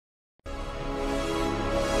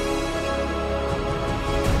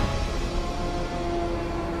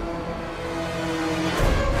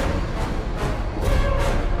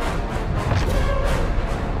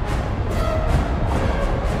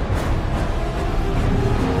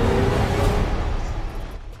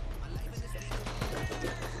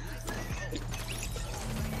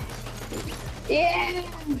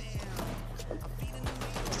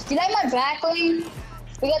backling?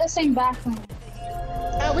 We got the same backling.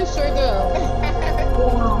 Oh, we sure do.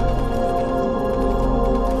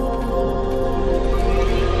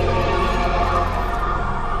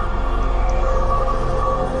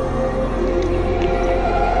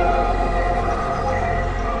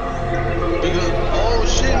 Oh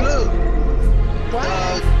shit! Look.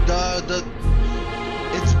 What?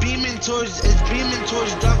 It's beaming towards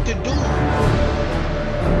Dr. Doom.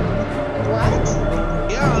 What?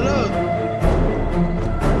 Yeah, look.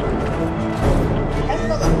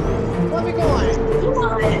 Where we going?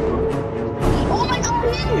 Oh my god,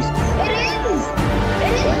 it is! It is!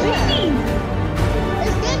 It is beaming!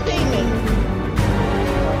 It's been beaming.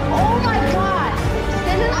 Oh my god! This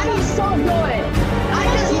is gonna be so good! I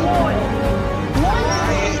just know it!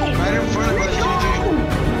 Right in front of us,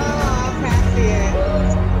 Oh, okay, I see it.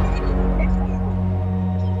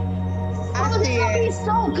 I Oh, this see is gonna be it.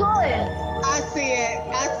 so good! I see it.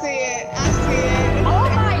 I see it. I see it. Oh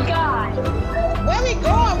my god! Where we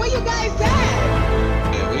going? Where you guys at?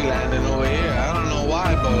 Yeah, we landing over here. I don't know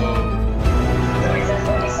why, but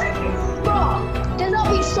Bro, this is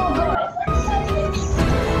gonna be so good!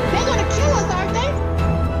 They're gonna kill us, aren't they?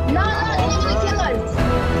 No, they're gonna kill us!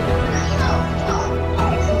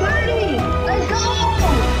 Birdie, let's go!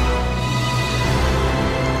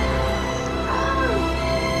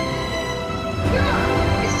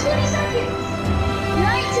 It's 20 seconds!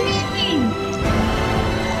 19!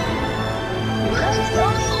 Let's go!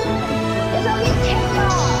 It's gonna be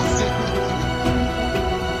chaos!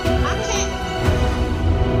 I can't.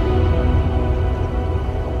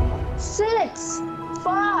 6, 5,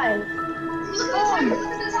 4,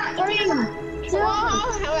 3, 2,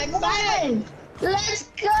 Oh, how excited. 1. Let's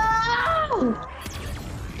go!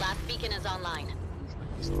 Last beacon is online.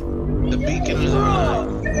 the beacon is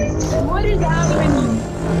on. What is happening?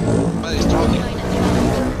 But it's talking.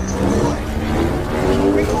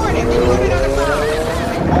 Record it. Record it on the phone.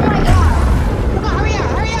 Oh my god! Come on, hurry up.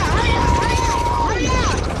 Hurry up. Hurry up. Hurry up.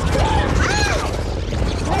 Hurry up.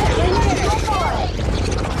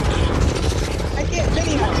 I get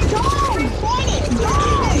video. Don't! Record it.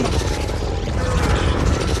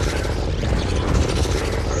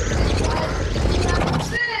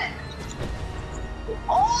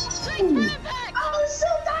 Oh! Oh, so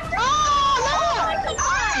Dr. Oh, look.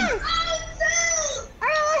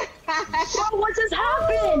 Bro, what just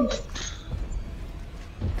happened?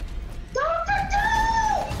 Dr.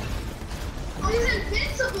 Doom! Oh, he's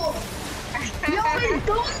invincible! Yo, he's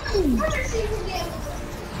going! I've never seen him get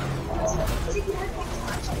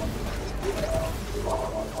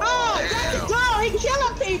Oh, Dr. Doe, he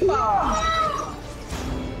killing people.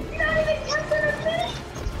 You're not even captain of me?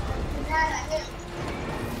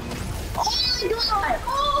 Oh my god!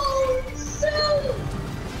 Oh, so...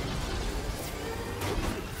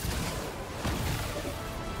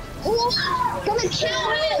 Oh, gonna kill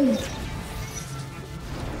him!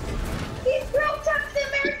 He broke Captain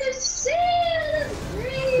America's shield!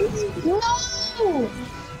 No!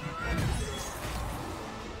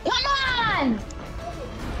 Come on!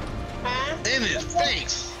 Huh? In his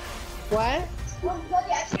face. What?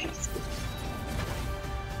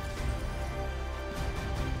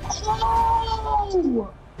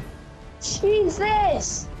 Oh!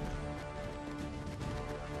 Jesus!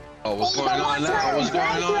 Oh, what's going on now? What's going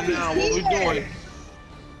on now? What we doing?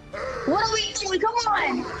 What are we doing? Come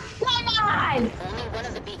on! Come on! Only one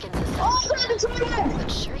of the beacons is Oh, good, it's right there!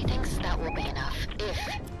 but Shuri thinks that will be enough if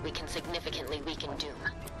we can significantly weaken Doom.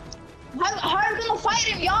 How are we gonna fight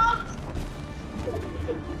him, y'all?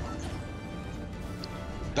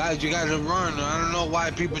 Guys, you gotta run. I don't know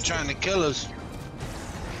why people trying to kill us.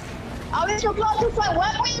 Are we supposed to fight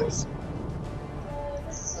weapons?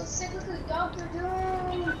 Specifically Dr.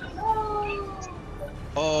 Doom. No.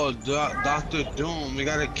 Oh, Dr. Doom. We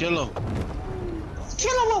gotta kill him.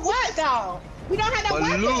 Kill him with what, though? We don't have no But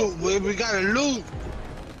weapons. loot. We gotta loot.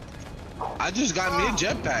 I just got me a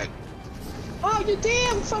jetpack. Oh, you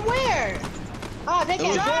did? From where? Oh, they It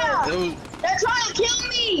was, get it was, They're trying to kill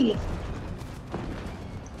me!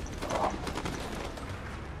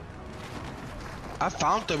 I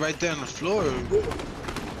found it right there on the floor.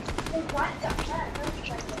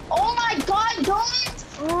 Oh my god, don't!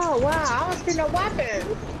 Oh, wow. I don't see no weapons.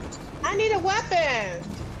 I need a weapon.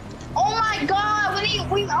 Oh my god,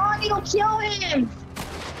 we all need to kill him!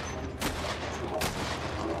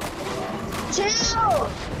 Chill!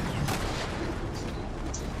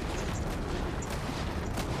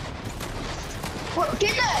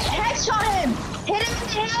 Get the headshot him! Hit him in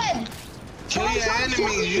the head! Kill your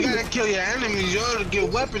enemies. You gotta kill your enemies. You ought to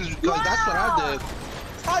get weapons because that's what I did.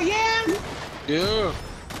 Oh, yeah? Yeah.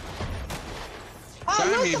 Oh,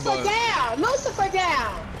 Tiny Lucifer boy. down! Lucifer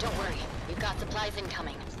down! Don't worry, we've got supplies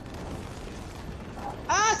incoming.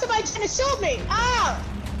 Oh, somebody trying to shoot me! Oh!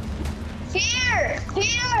 Here!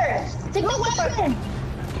 Here! Take the weapon!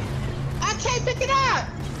 I can't pick it up!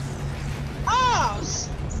 Oh!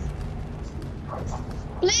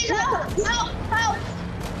 Please help! Help! Help!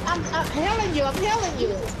 I'm healing you, I'm healing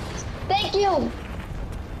you. Thank you!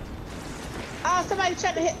 Oh, somebody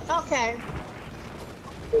trying to hit, okay.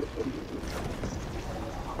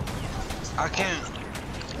 I can't.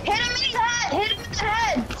 Hit him in the head! Hit him in the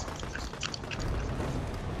head!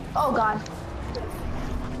 Oh god.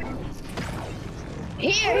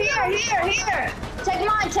 Here! Take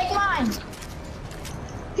mine, take mine!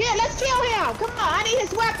 Here, let's kill him! Come on, I need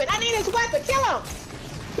his weapon, kill him!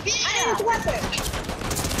 Yeah. I need his weapon!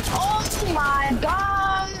 Oh my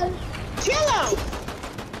god! Kill him!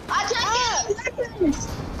 I can't get weapons!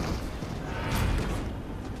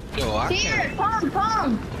 Yo, I Here, can't.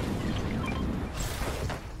 come!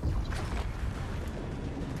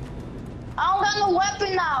 I don't got no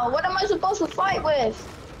weapon now. What am I supposed to fight with?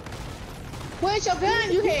 Where's your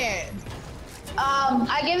gun you had?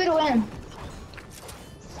 I gave it to him.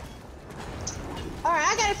 Alright,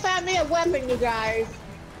 I gotta find me a weapon, you guys.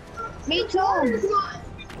 Me too.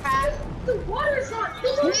 The water's not.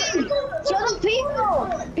 Please, kill the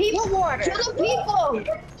people. What water? Kill the people.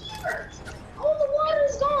 All the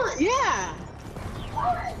water's gone. Yeah.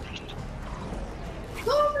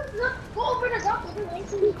 Go over the dock.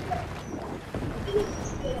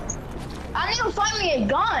 I need to find me a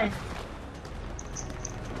gun.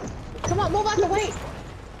 Come on, move out the way.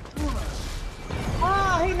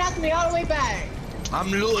 Oh, he knocked me all the way back. I'm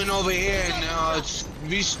looting over here and it's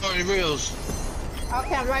restoring reels.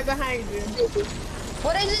 Okay, I'm right behind you.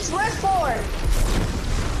 What is this work for?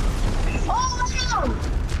 Oh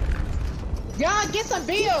no! Y'all get some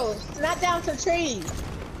bills, not down some trees.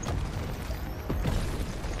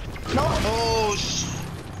 No, Oh,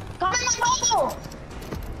 come in my bubble.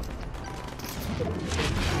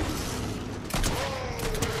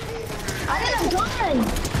 I need a gun.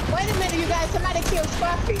 Wait a minute, you guys, somebody killed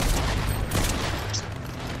Scruffy.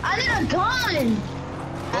 I need a gun.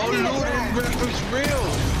 go looting it's real.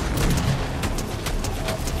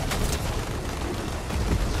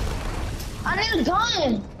 I need a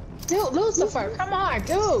gun. Dude, Lucifer, come on,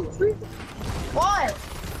 dude. What?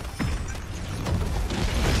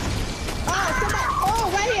 Oh, somebody,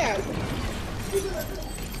 oh, right here.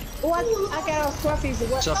 Oh, I got all Scruffy's.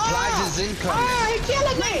 Supplies is incoming. Oh, he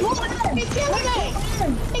killing me. He killing me.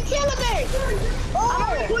 He killing me. I'm Oh,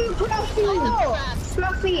 gonna pull you Scruffy. oh,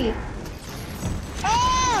 Scruffy.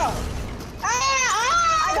 oh. I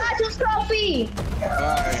got you, Scruffy.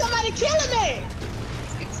 Alright. Somebody killing me.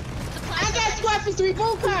 I got Scruffy's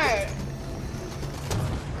reboot card.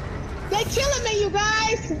 They killing me, you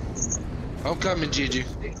guys. I'm coming, Gigi.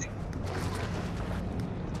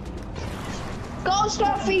 Go,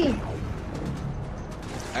 Scruffy.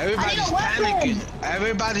 Everybody's weapon. panicking.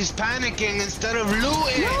 Everybody's panicking instead of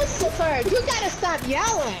looting. Lucifer, you gotta stop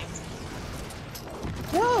yelling.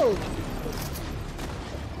 Dude.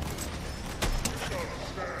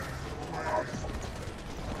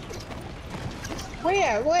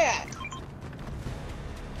 Where?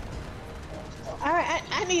 Alright,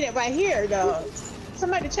 I need it right here, though.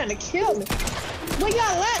 Somebody trying to kill me. Where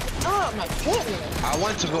y'all at? Oh my goodness. I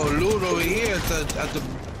went to go loot over here at the.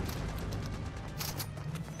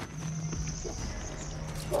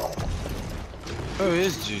 Where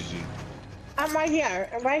is Gigi? I'm right here.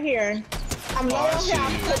 I'm low Oh, I on see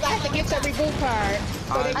health you. because I have to get your reboot card.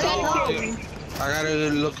 So they I gotta don't kill me. I gotta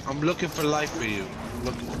look. I'm looking for life for you. I'm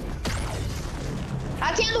looking.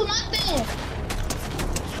 I can't do nothing.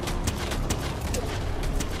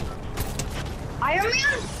 Iron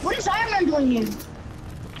Man? What is Iron Man doing here?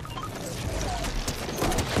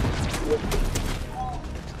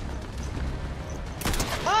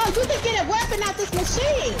 Oh, you can get a weapon out this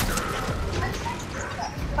machine.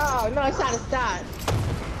 Oh no, it's out of stock.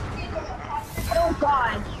 Oh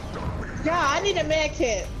God. Yeah, I need a med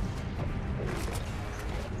kit.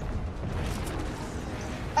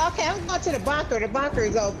 Okay, I'm going to the bunker. The bunker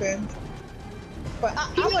is open. But I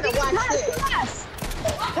want to watch this.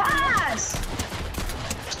 Pass!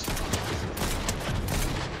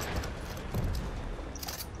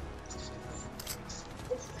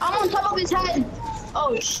 I'm on top of his head.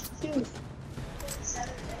 Oh, shoot.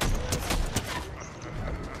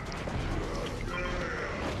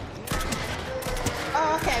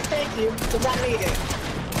 Oh, okay, thank you, because I need it.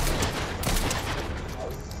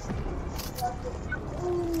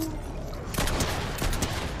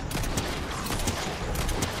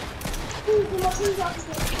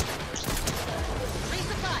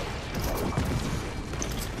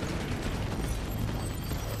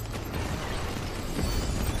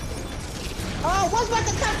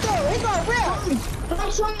 Someone's about to come through. He's gonna rip.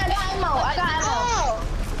 Don't show me. I got ammo. I got ammo. Oh,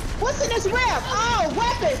 what's in this rip? Oh,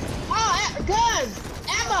 weapons. Oh, guns.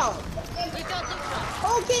 Ammo. We got loot drops.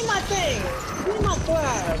 Oh, give me my thing. Give me my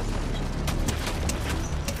glove.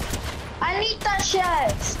 I need that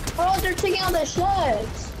shit. Oh, they're taking all the shit.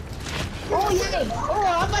 Oh, yeah. Oh,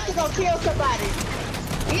 I'm about to go kill somebody.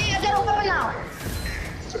 Yeah, I got a weapon now.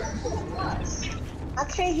 I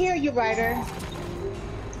can't hear you, Ryder.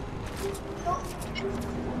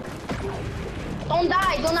 Don't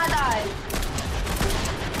die. Do not die.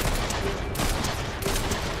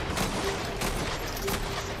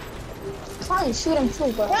 I'm trying to shoot him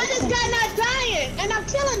too, but Why is this guy not dying? And I'm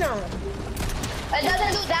killing him. it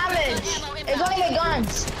doesn't do damage. It's only with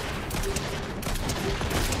guns.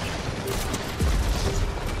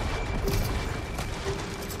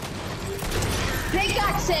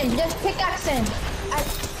 Pickaxe him. Just pickaxe him.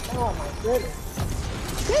 Oh my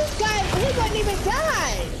goodness. This guy, he wouldn't even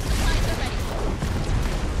die.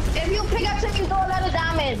 If you pickaxe him, you do a lot of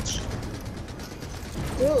damage.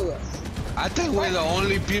 Dude. I think we're the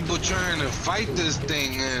only people trying to fight this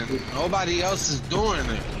thing and nobody else is doing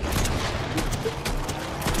it.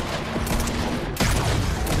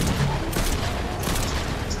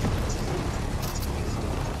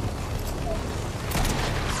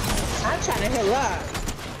 I'm trying to heal up.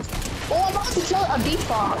 Oh, I'm about to kill a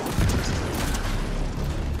default.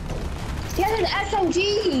 He has an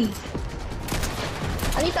SMG.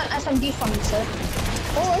 I need that SMG from you, sir.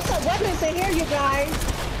 Oh, it's some weapons in here, you guys.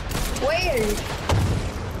 Where?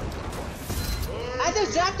 I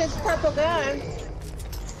just dropped this purple gun.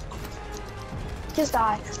 Just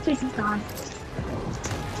die. Please just die.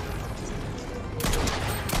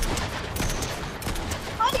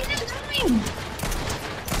 How did you die?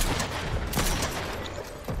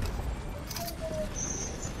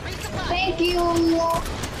 Thank you.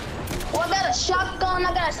 Oh, I got a shotgun.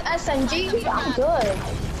 I got an SMG. I'm good.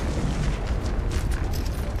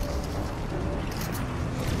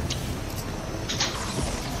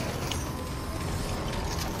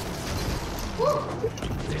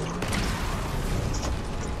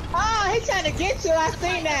 Oh, he's trying to get you. I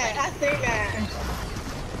seen that. I seen that.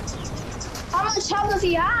 How much health does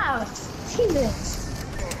he have? Jesus.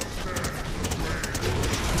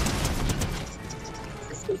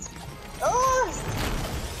 Oh,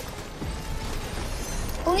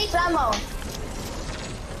 Who needs ammo?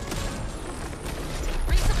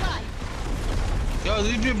 Resupply. Yo,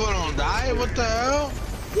 these people don't die? What the hell?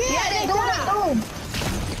 yeah, They they do die. it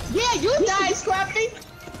too. Yeah, you died, Scruffy.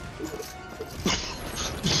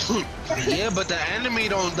 Yeah, but the enemy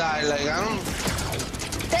don't die. Like, I don't...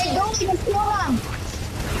 They don't even kill him.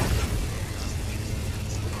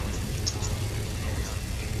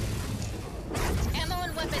 Ammo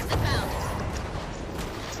and weapons inbound.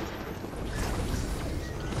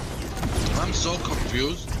 I'm so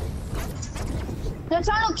confused. They're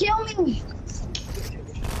trying to kill me.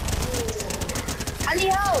 I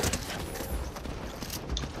need help.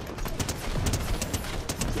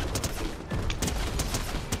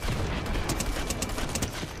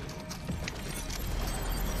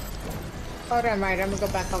 Hold on, right. I'm gonna go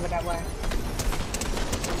back over that way.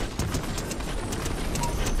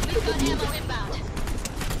 We've got ammo inbound.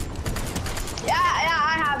 Yeah,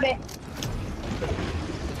 I have it.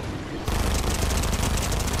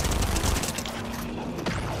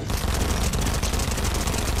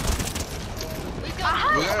 We've I got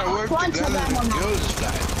have We gotta a work bunch of together ammo to now. kill this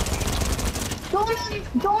guy.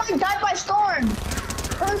 Don't die by storm.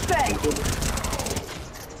 Perfect.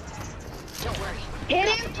 Don't worry.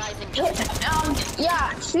 Hit him.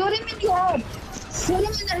 Yeah, shoot him in the head. Shoot him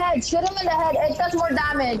in the head. Shoot him in the head. It does more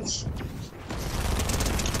damage.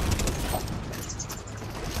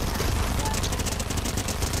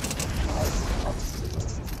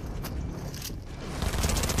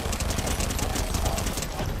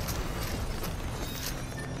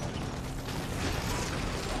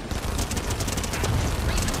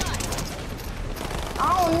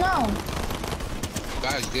 Oh no.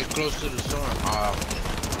 Guys, get close to the storm.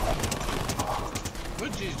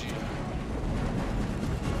 What GG?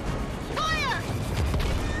 Fire!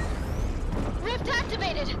 Rift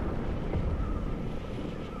activated.